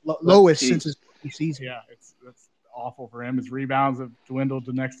season. Yeah, lowest since his season. Yeah, it's awful for him. His rebounds have dwindled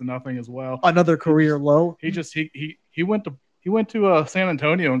to next to nothing as well. Another career low. He went to San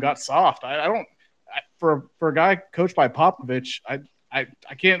Antonio and got soft. For a guy coached by Popovich,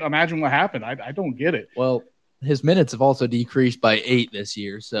 I can't imagine what happened. I don't get it. Well, his minutes have also decreased by 8 this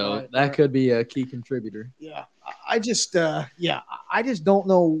year, so that could be a key contributor. Yeah, I just don't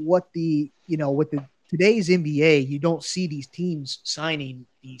know what with today's NBA, you don't see these teams signing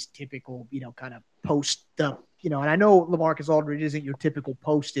these typical, kind of post up, and I know LaMarcus Aldridge isn't your typical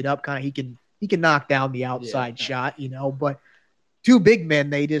posted up kind of. He can knock down the outside shot, but. 2 big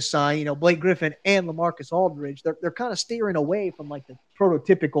men they just signed, Blake Griffin and LaMarcus Aldridge. They're kind of steering away from like the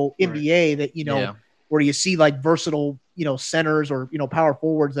prototypical NBA that, where you see like versatile, centers or, power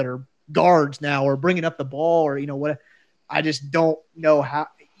forwards that are guards now or bringing up the ball or, what. I just don't know how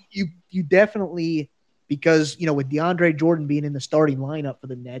you definitely, because, with DeAndre Jordan being in the starting lineup for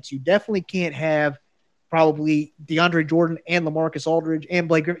the Nets, you definitely can't have probably DeAndre Jordan and LaMarcus Aldridge and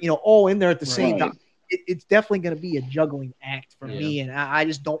Blake Griffin, all in there at the same time. It's definitely going to be a juggling act for me, and I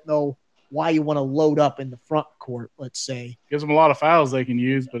just don't know why you want to load up in the front court, let's say. Gives them a lot of fouls they can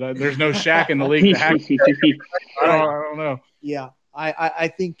use, but there's no Shaq in the league to hack. I don't know. Yeah, I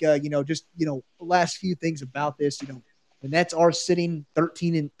think, just, the last few things about this, the Nets are sitting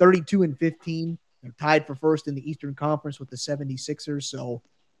 32 and 15. They're tied for first in the Eastern Conference with the 76ers, so,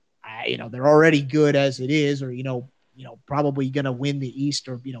 they're already good as it is, or, probably going to win the East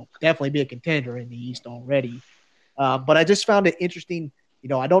or, definitely be a contender in the East already. But I just found it interesting.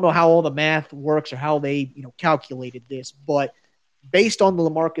 I don't know how all the math works or how they, calculated this, but based on the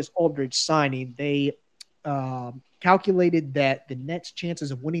LaMarcus Aldridge signing, they calculated that the Nets'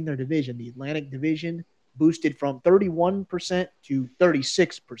 chances of winning their division, the Atlantic Division, boosted from 31% to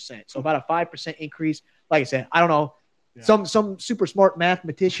 36%. So about a 5% increase. Like I said, I don't know. Yeah. Some super smart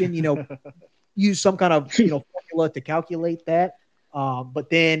mathematician, use some kind of formula to calculate that, but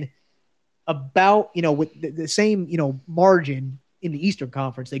then about with the same margin in the Eastern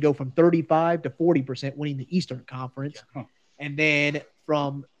Conference, they go from 35 to 40% winning the Eastern Conference, and then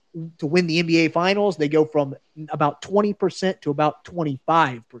to win the NBA Finals, they go from about 20% to about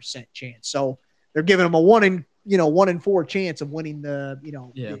 25% chance. So they're giving them a 1 in 4 chance of winning the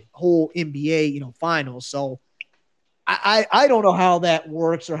the whole NBA Finals. So. I don't know how that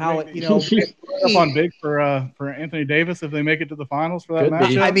works or how it up on big for Anthony Davis if they make it to the finals for that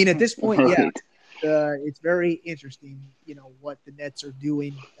match. I mean, at this point, it's very interesting. What the Nets are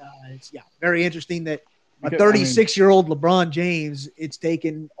doing. It's very interesting that a 36-year-old LeBron James. It's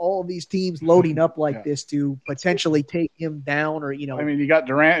taken all of these teams loading up like this to potentially take him down, or I mean, you got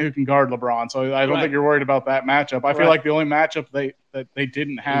Durant who can guard LeBron, so I don't think you're worried about that matchup. I feel like the only matchup they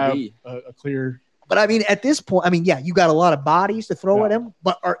didn't have a clear. But, I mean, at this point, you got a lot of bodies to throw at him.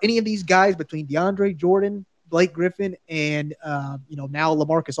 But are any of these guys between DeAndre Jordan, Blake Griffin, and, now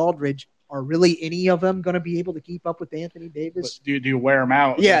LaMarcus Aldridge, are really any of them going to be able to keep up with Anthony Davis? Do you wear them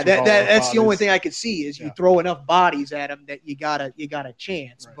out? Yeah, that's the only thing I could see is you throw enough bodies at him that you got a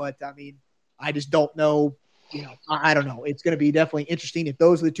chance. Right. But, I mean, I just don't know. I don't know. It's going to be definitely interesting. If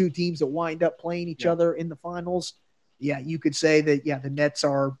those are the 2 teams that wind up playing each other in the finals, you could say that, the Nets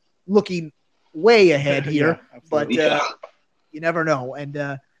are looking – way ahead here, but you never know. And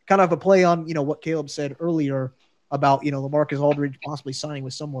kind of a play on what Caleb said earlier. about, LaMarcus Aldridge possibly signing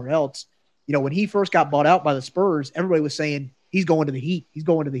with somewhere else. When he first got bought out by the Spurs, everybody was saying he's going to the Heat. He's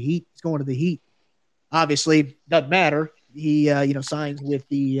going to the Heat. He's going to the Heat. Obviously, doesn't matter. He, signs with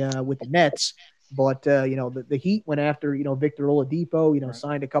the Nets. But, the Heat went after, Victor Oladipo, Right.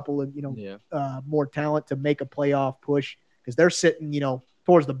 signed a couple of, more talent to make a playoff push because they're sitting,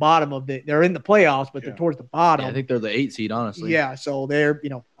 towards the bottom of they're in the playoffs, but they're towards the bottom. Yeah, I think they're the 8 seed, honestly. Yeah, so they're,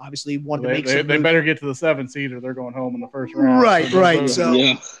 obviously wanting to make they some better get to the 7 seed or they're going home in the first round. Right. So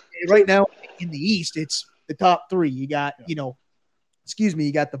Yeah. right now in the East, it's the top 3. You got, you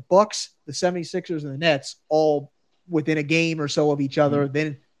got the Bucks, the 76ers, and the Nets all within a game or so of each other. Mm-hmm.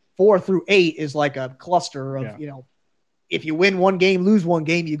 Then 4 through 8 is like a cluster of, if you win one game, lose one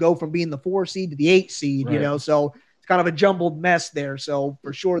game, you go from being the 4 seed to the 8 seed, Right. so it's kind of a jumbled mess there. So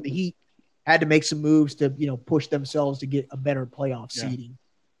for sure, the Heat had to make some moves to, push themselves to get a better playoff seeding.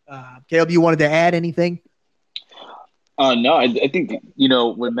 Caleb, you wanted to add anything? No, I think,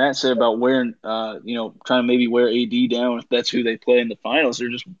 what Matt said about wearing, trying to maybe wear AD down, if that's who they play in the finals, they're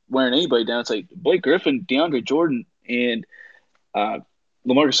just wearing anybody down. It's like Blake Griffin, DeAndre Jordan, and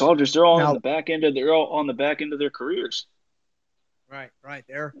LaMarcus Aldridge, they're all on the back end of their careers. Right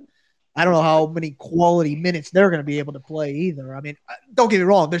there. I don't know how many quality minutes they're going to be able to play either. I mean, don't get me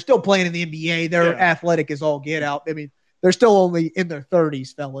wrong. They're still playing in the NBA. They're athletic as all get out. I mean, they're still only in their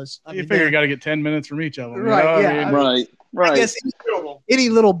 30s, fellas. You figure you got to get 10 minutes from each of them. Right, Right. I guess any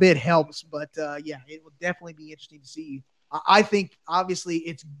little bit helps, but it will definitely be interesting to see. I think, obviously,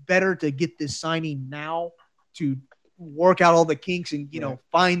 it's better to get this signing now to work out all the kinks and,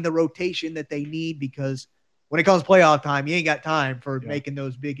 find the rotation that they need because – when it comes to playoff time, you ain't got time for making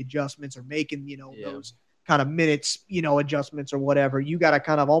those big adjustments or making, those kind of minutes, adjustments or whatever. You got to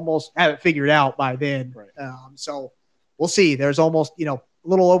kind of almost have it figured out by then. Right. So we'll see. There's almost, a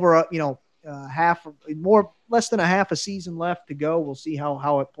little over, less than a half a season left to go. We'll see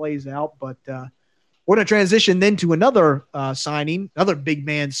how it plays out. But we're going to transition then to another signing, another big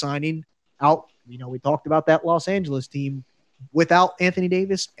man signing out. We talked about that Los Angeles team without Anthony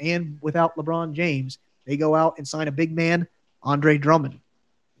Davis and without LeBron James. They go out and sign a big man, Andre Drummond.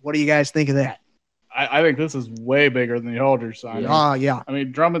 What do you guys think of that? I think this is way bigger than the Aldridge signing. Yeah. I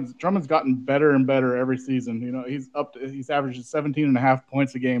mean, Drummond's gotten better and better every season. He's averaging 17.5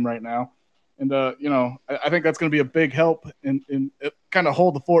 points a game right now. And, I think that's going to be a big help in kind of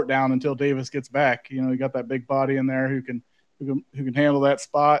hold the fort down until Davis gets back. You got that big body in there who can handle that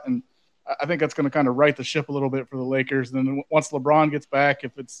spot. And I think that's going to kind of right the ship a little bit for the Lakers. And then once LeBron gets back,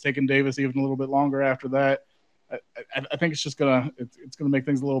 if it's taking Davis even a little bit longer after that, I think it's just gonna make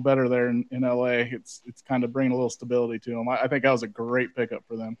things a little better there in LA. It's kind of bringing a little stability to them. I think that was a great pickup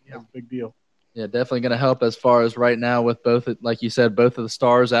for them. Yeah. That was a big deal. Yeah, definitely going to help as far as right now with both, like you said, both of the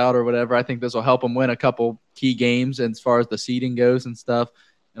stars out or whatever. I think this will help them win a couple key games as far as the seeding goes and stuff.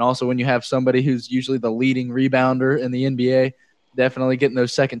 And also when you have somebody who's usually the leading rebounder in the NBA, definitely getting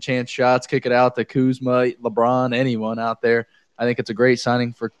those second chance shots, kick it out to Kuzma, LeBron, anyone out there. I think it's a great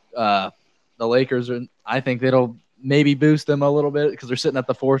signing for the Lakers. And I think it'll maybe boost them a little bit because they're sitting at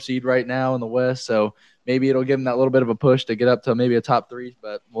the 4 seed right now in the West. So maybe it'll give them that little bit of a push to get up to maybe a top 3,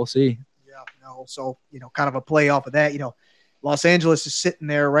 but we'll see. So, kind of a play off of that, Los Angeles is sitting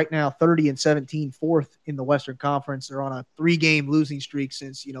there right now, 30-17, fourth in the Western Conference. They're on a 3-game losing streak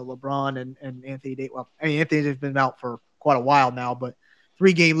since, LeBron and Anthony Davis. Well, Anthony has been out for quite a while now, but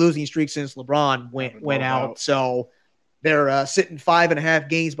 3-game losing streak since LeBron went out. So they're sitting 5.5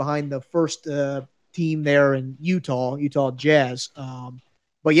 games behind the first team there in Utah Jazz.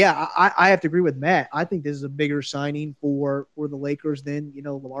 But yeah, I have to agree with Matt. I think this is a bigger signing for the Lakers than,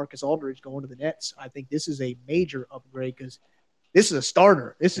 LaMarcus Aldridge going to the Nets. I think this is a major upgrade because this is a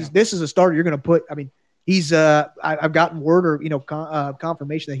starter. This is a starter you're going to put. I mean, he's I've gotten word or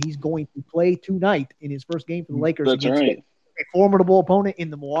confirmation that he's going to play tonight in his first game for the Lakers against a formidable opponent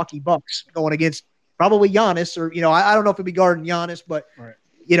in the Milwaukee Bucks, going against probably Giannis or I don't know if it'll be guarding Giannis, but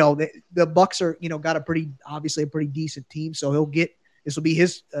the Bucks are got a pretty decent team, so he'll get. This will be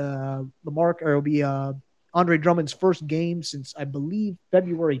his it'll be Andre Drummond's first game since I believe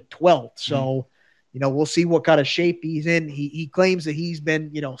February 12th. So, we'll see what kind of shape he's in. He claims that he's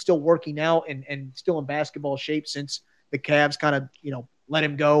been, still working out and still in basketball shape since the Cavs kind of, let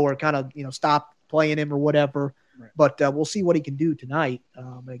him go or kind of, stop playing him or whatever. Right. But we'll see what he can do tonight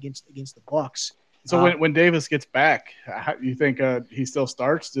against the Bucks. So when Davis gets back, how do you think he still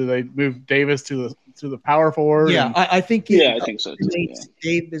starts? Do they move Davis to the power forward? Yeah, I think I think so too.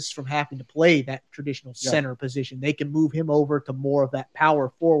 Davis from having to play that traditional center position, they can move him over to more of that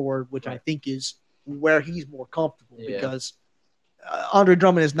power forward, which I think is where he's more comfortable because Andre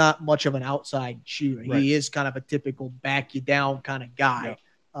Drummond is not much of an outside shooter. Right. He is kind of a typical back you down kind of guy,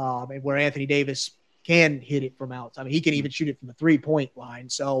 and where Anthony Davis can hit it from outside. I mean, he can even shoot it from the 3-point line.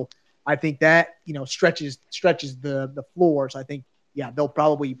 So I think that stretches the floor. So I think they'll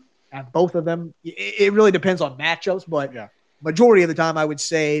probably have both of them. It really depends on matchups, but majority of the time I would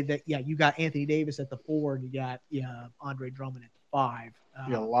say that you got Anthony Davis at the 4 and you got Andre Drummond at the 5.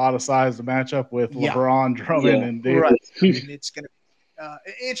 A lot of size to match up with LeBron, Drummond, and Davis. Right. And it's going to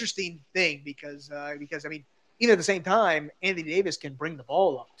be an interesting thing because I mean, even at the same time, Anthony Davis can bring the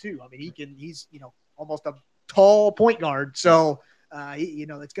ball up too. I mean, he's almost a tall point guard. So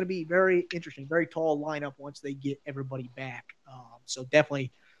it's going to be very interesting, very tall lineup once they get everybody back. So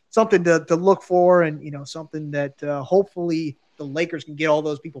definitely something to look for, and something that hopefully the Lakers can get all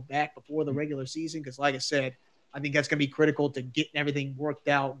those people back before the regular season. Because like I said, I think that's going to be critical to getting everything worked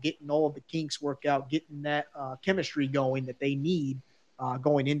out, getting all of the kinks worked out, getting that chemistry going that they need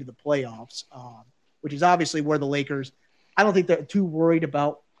going into the playoffs, which is obviously where the Lakers, I don't think they're too worried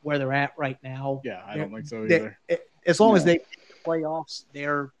about where they're at right now. Yeah, I don't think so either. As long as they make the playoffs,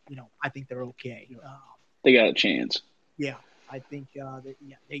 they're, I think they're okay. They got a chance. Yeah, I think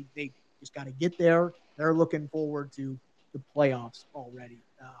they just got to get there. They're looking forward to the playoffs already.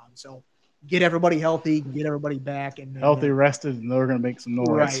 So get everybody healthy, get everybody back, and healthy, rested, and they're going to make some noise.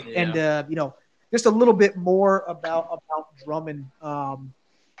 Right, and just a little bit more about Drummond.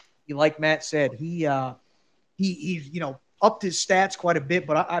 Like Matt said, he's upped his stats quite a bit,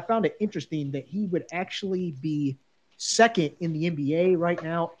 but I found it interesting that he would actually be second in the NBA right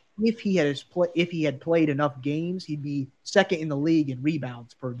now. If he had played enough games, he'd be second in the league in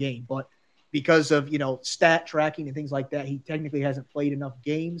rebounds per game. But because of stat tracking and things like that, he technically hasn't played enough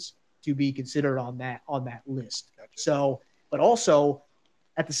games to be considered on that list. Gotcha. So, but also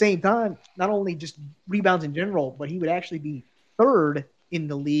at the same time, not only just rebounds in general, but he would actually be third in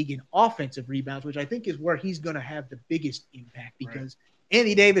the league in offensive rebounds, which I think is where he's going to have the biggest impact because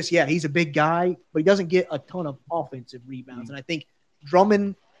Anthony Davis, he's a big guy, but he doesn't get a ton of offensive rebounds. And I think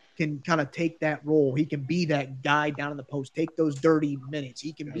Drummond can kind of take that role. He can be that guy down in the post, take those dirty minutes.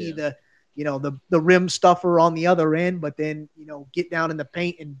 He can be the rim stuffer on the other end, but then, get down in the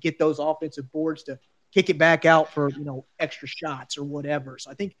paint and get those offensive boards to kick it back out for, extra shots or whatever.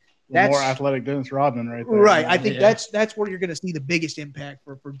 So I think that's more athletic Dennis Rodman right there. Right. I think that's where you're going to see the biggest impact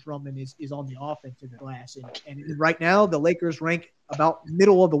for Drummond is on the offensive glass. And right now the Lakers rank about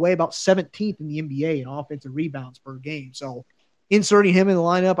middle of the way, about 17th in the NBA in offensive rebounds per game. So inserting him in the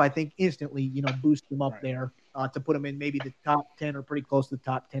lineup, I think instantly, boosts him up there to put him in maybe the top 10 or pretty close to the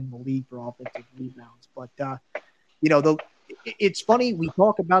top 10 in the league for offensive rebounds. But, it's funny. We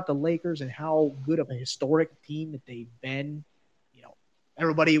talk about the Lakers and how good of a historic team that they've been.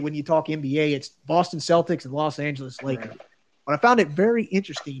 Everybody, when you talk NBA, it's Boston Celtics and Los Angeles Lakers. Right. But I found it very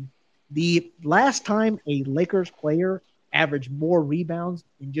interesting. The last time a Lakers player averaged more rebounds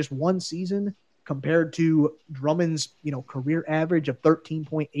in just one season compared to Drummond's, career average of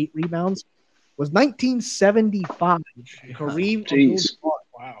 13.8 rebounds was 1975. Kareem Abdul-Jabbar.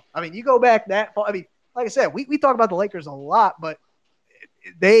 Wow. I mean, you go back that far. I mean, like I said, we talk about the Lakers a lot, but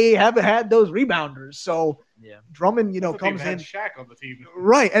they haven't had those rebounders. So Drummond, comes in. Shaq on the team.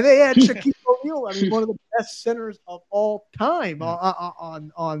 Right. And they had Shaquille O'Neal. I mean, one of the best centers of all time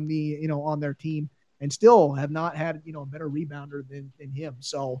on the, on their team, and still have not had, a better rebounder than him.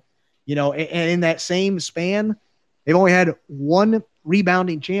 So, and in that same span, they've only had one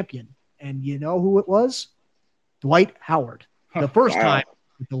rebounding champion. And you know who it was? Dwight Howard. The first time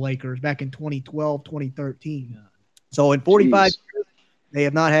with the Lakers back in 2012, 2013. So in 45 years, they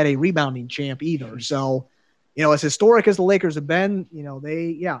have not had a rebounding champ either. So, as historic as the Lakers have been,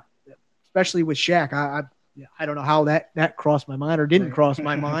 especially with Shaq, I don't know how that crossed my mind or didn't cross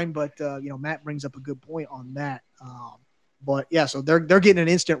my mind, but Matt brings up a good point on that. So they're getting an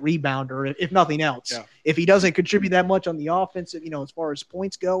instant rebounder, if nothing else. Yeah. If he doesn't contribute that much on the offensive, as far as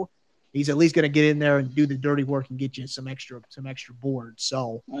points go, he's at least going to get in there and do the dirty work and get you some extra boards.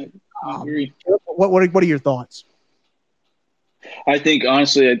 So, I agree. What are your thoughts? I think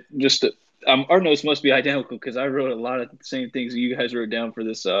honestly, our notes must be identical because I wrote a lot of the same things that you guys wrote down for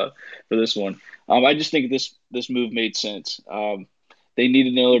this one. I just think this move made sense. They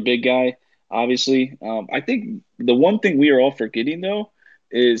needed another big guy, obviously. I think the one thing we are all forgetting though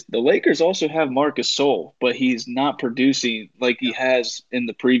is the Lakers also have Marc Gasol, but he's not producing like he has in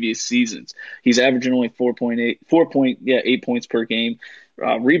the previous seasons. He's averaging only 8 points per game.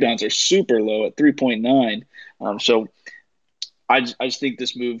 Rebounds are super low at 3.9. So I just think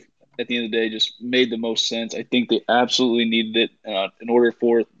this move at the end of the day just made the most sense. I think they absolutely needed it in order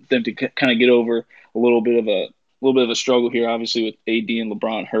for them to kind of get over a little bit of little bit of a struggle here, obviously with AD and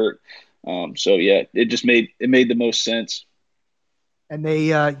LeBron hurt. So yeah, it made the most sense. And they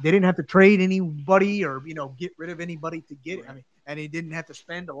didn't have to trade anybody or get rid of anybody to get it. I mean, and they didn't have to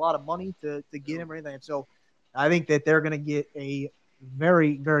spend a lot of money to get him or anything. So I think that they're going to get a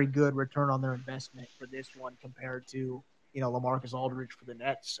very, very good return on their investment for this one compared to LaMarcus Aldridge for the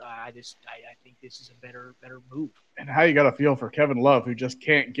Nets. I think this is a better move. And how you got to feel for Kevin Love, who just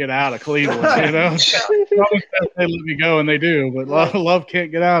can't get out of Cleveland. They let me go, and they do, but Love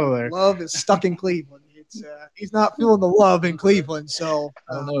can't get out of there. Love is stuck in Cleveland. He's not feeling the love in Cleveland. So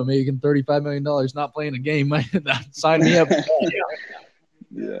I don't know, making $35 million, not playing a game, sign me up.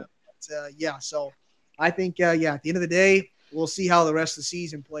 Yeah. So I think, at the end of the day, we'll see how the rest of the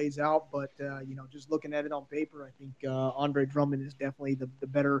season plays out. But, just looking at it on paper, I think Andre Drummond is definitely the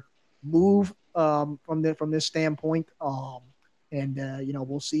better move from this standpoint.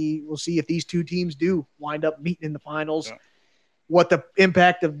 We'll see if these two teams do wind up meeting in the finals. Yeah. What the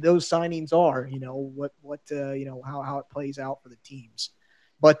impact of those signings are, how it plays out for the teams.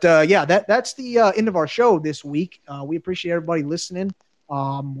 But that's the end of our show this week. We appreciate everybody listening.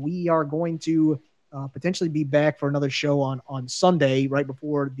 We are going to potentially be back for another show on Sunday, right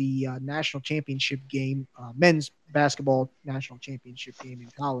before the national championship game, men's basketball national championship game in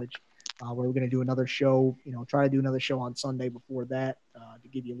college. Where we're going to do another show, try to do another show on Sunday before that to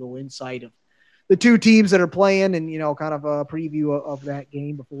give you a little insight of the two teams that are playing and, kind of a preview of that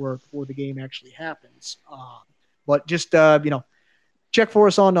game before the game actually happens. But just, check for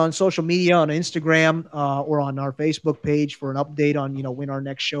us on social media, on Instagram or on our Facebook page for an update on, when our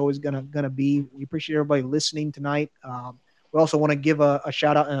next show is gonna be. We appreciate everybody listening tonight. We also want to give a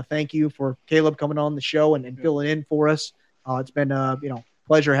shout out and a thank you for Caleb coming on the show and filling in for us. It's been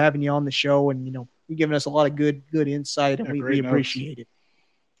pleasure having you on the show, and you're giving us a lot of good insight, and we appreciate it.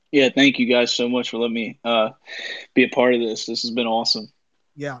 Yeah, thank you guys so much for letting me be a part of this. This has been awesome.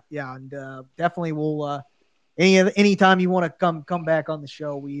 Yeah, and definitely we'll anytime you want to come back on the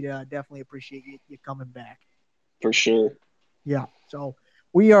show, we'd definitely appreciate you coming back. For sure. Yeah, so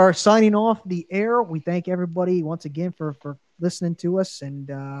we are signing off the air. We thank everybody once again for listening to us,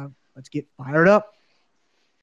 and let's get fired up.